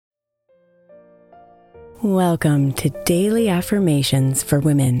Welcome to Daily Affirmations for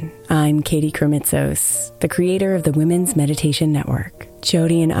Women. I'm Katie Kremitzos, the creator of the Women's Meditation Network.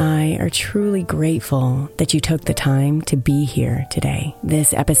 Jody and I are truly grateful that you took the time to be here today.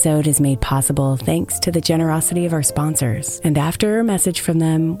 This episode is made possible thanks to the generosity of our sponsors. And after a message from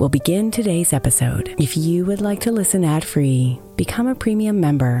them, we'll begin today's episode. If you would like to listen ad-free, become a premium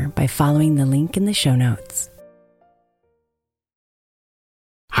member by following the link in the show notes.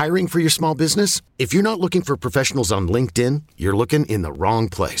 Hiring for your small business? If you're not looking for professionals on LinkedIn, you're looking in the wrong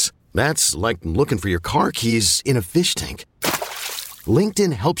place. That's like looking for your car keys in a fish tank.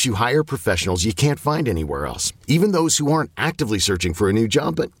 LinkedIn helps you hire professionals you can't find anywhere else, even those who aren't actively searching for a new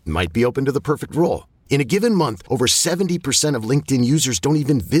job but might be open to the perfect role. In a given month, over 70% of LinkedIn users don't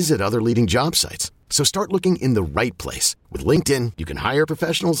even visit other leading job sites. So start looking in the right place. With LinkedIn, you can hire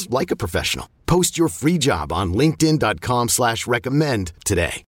professionals like a professional. Post your free job on linkedin.com/recommend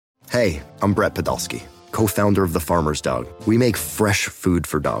today. Hey, I'm Brett Podolsky, co-founder of The Farmer's Dog. We make fresh food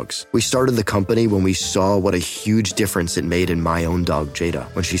for dogs. We started the company when we saw what a huge difference it made in my own dog, Jada,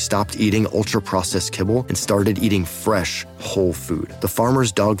 when she stopped eating ultra-processed kibble and started eating fresh, whole food. The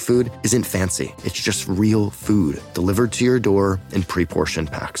Farmer's Dog food isn't fancy. It's just real food delivered to your door in pre-portioned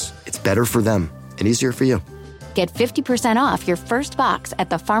packs. It's better for them and easier for you. Get 50% off your first box at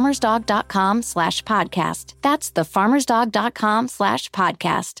thefarmersdog.com/podcast. That's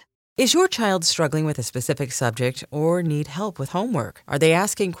thefarmersdog.com/podcast. Is your child struggling with a specific subject or need help with homework? Are they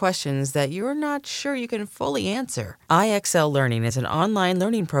asking questions that you're not sure you can fully answer? IXL Learning is an online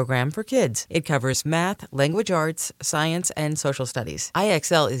learning program for kids. It covers math, language arts, science, and social studies.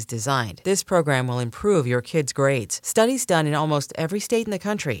 IXL is designed. This program will improve your kids' grades. Studies done in almost every state in the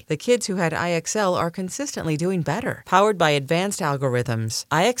country. The kids who had IXL are consistently doing better. Powered by advanced algorithms,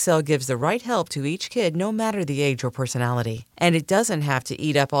 IXL gives the right help to each kid no matter the age or personality. And it doesn't have to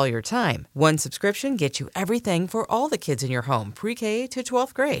eat up all your time. One subscription gets you everything for all the kids in your home, pre-K to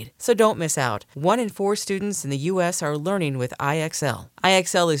 12th grade. So don't miss out. 1 in 4 students in the U.S. are learning with IXL.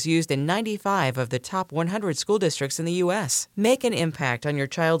 IXL is used in 95 of the top 100 school districts in the U.S. Make an impact on your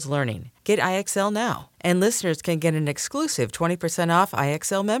child's learning. Get IXL now. And listeners can get an exclusive 20% off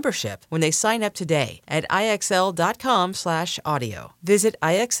IXL membership when they sign up today at IXL.com/audio. Visit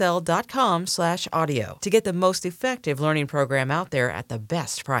IXL.com/audio to get the most effective learning program out there at the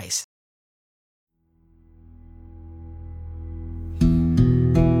best price.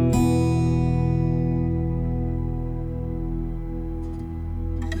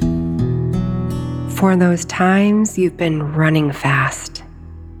 For those times you've been running fast.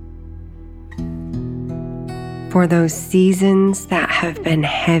 For those seasons that have been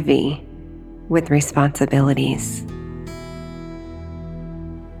heavy with responsibilities.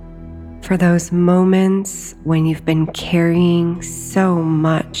 For those moments when you've been carrying so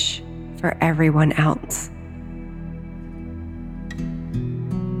much for everyone else.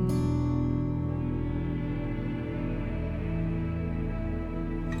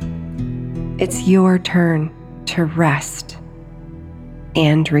 It's your turn to rest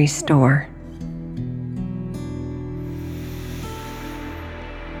and restore.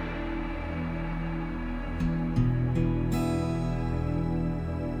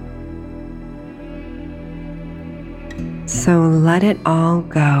 So let it all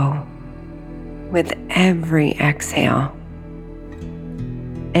go with every exhale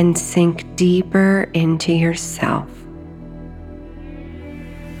and sink deeper into yourself.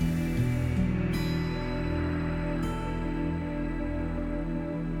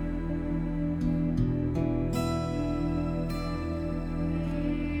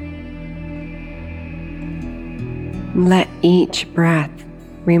 Let each breath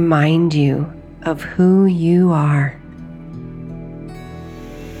remind you of who you are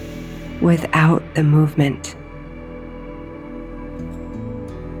without the movement,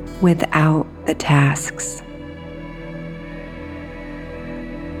 without the tasks,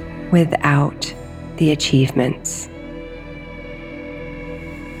 without the achievements.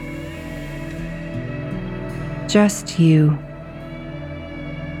 Just you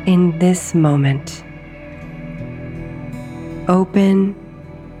in this moment, open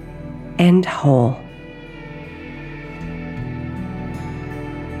and whole.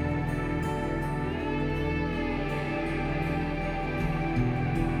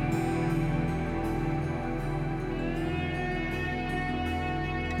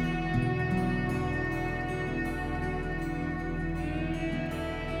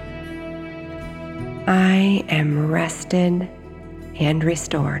 I am rested and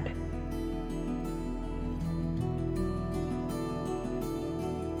restored.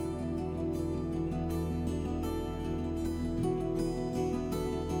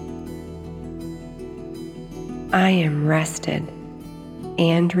 I am rested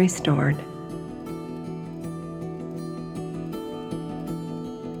and restored.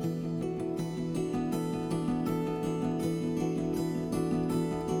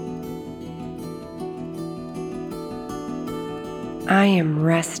 I am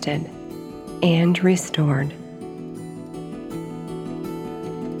rested and restored.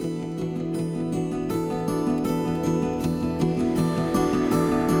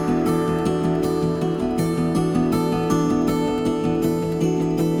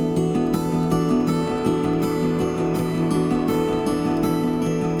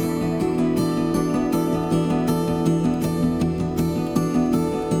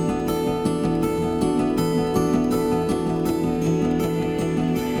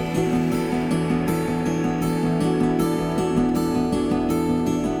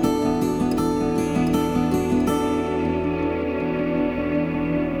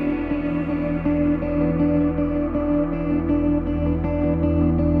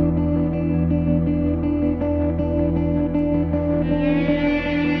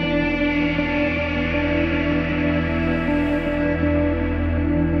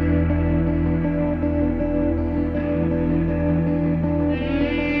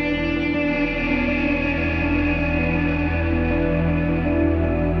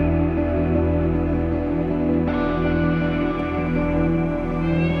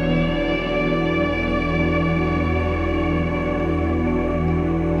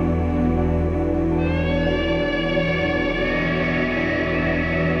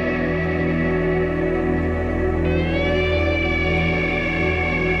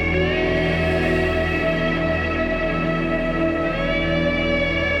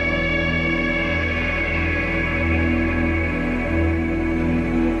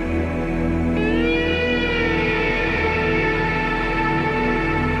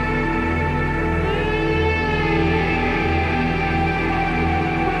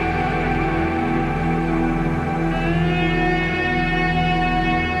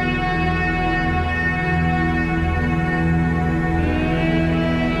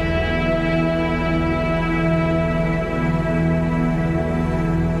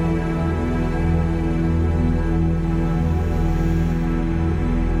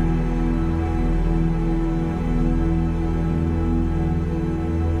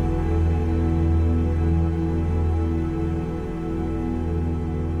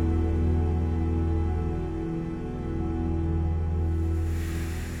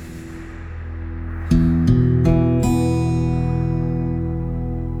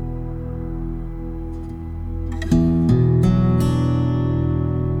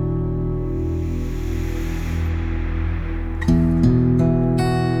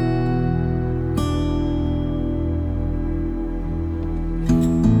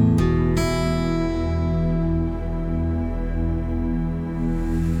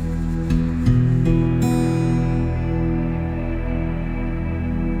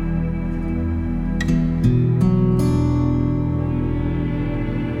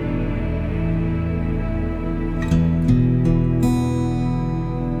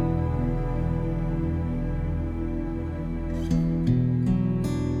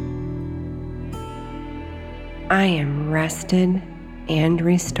 I am rested and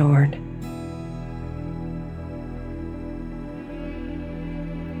restored.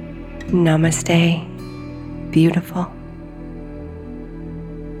 Namaste, beautiful.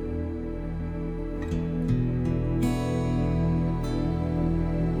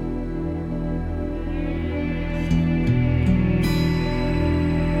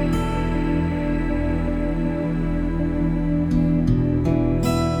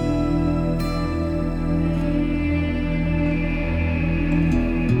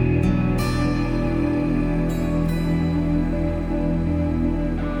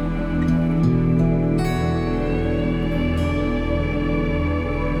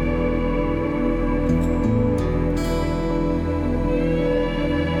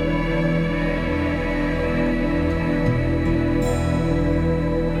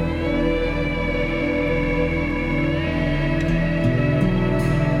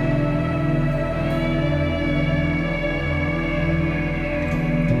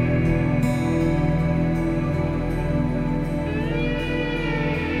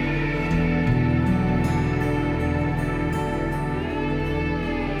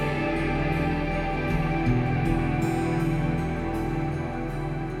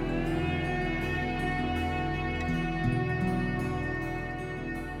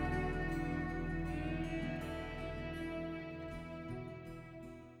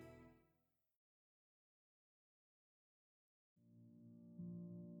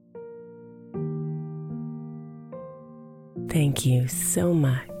 Thank you so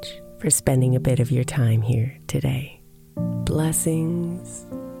much for spending a bit of your time here today. Blessings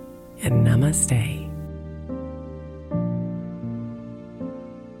and namaste.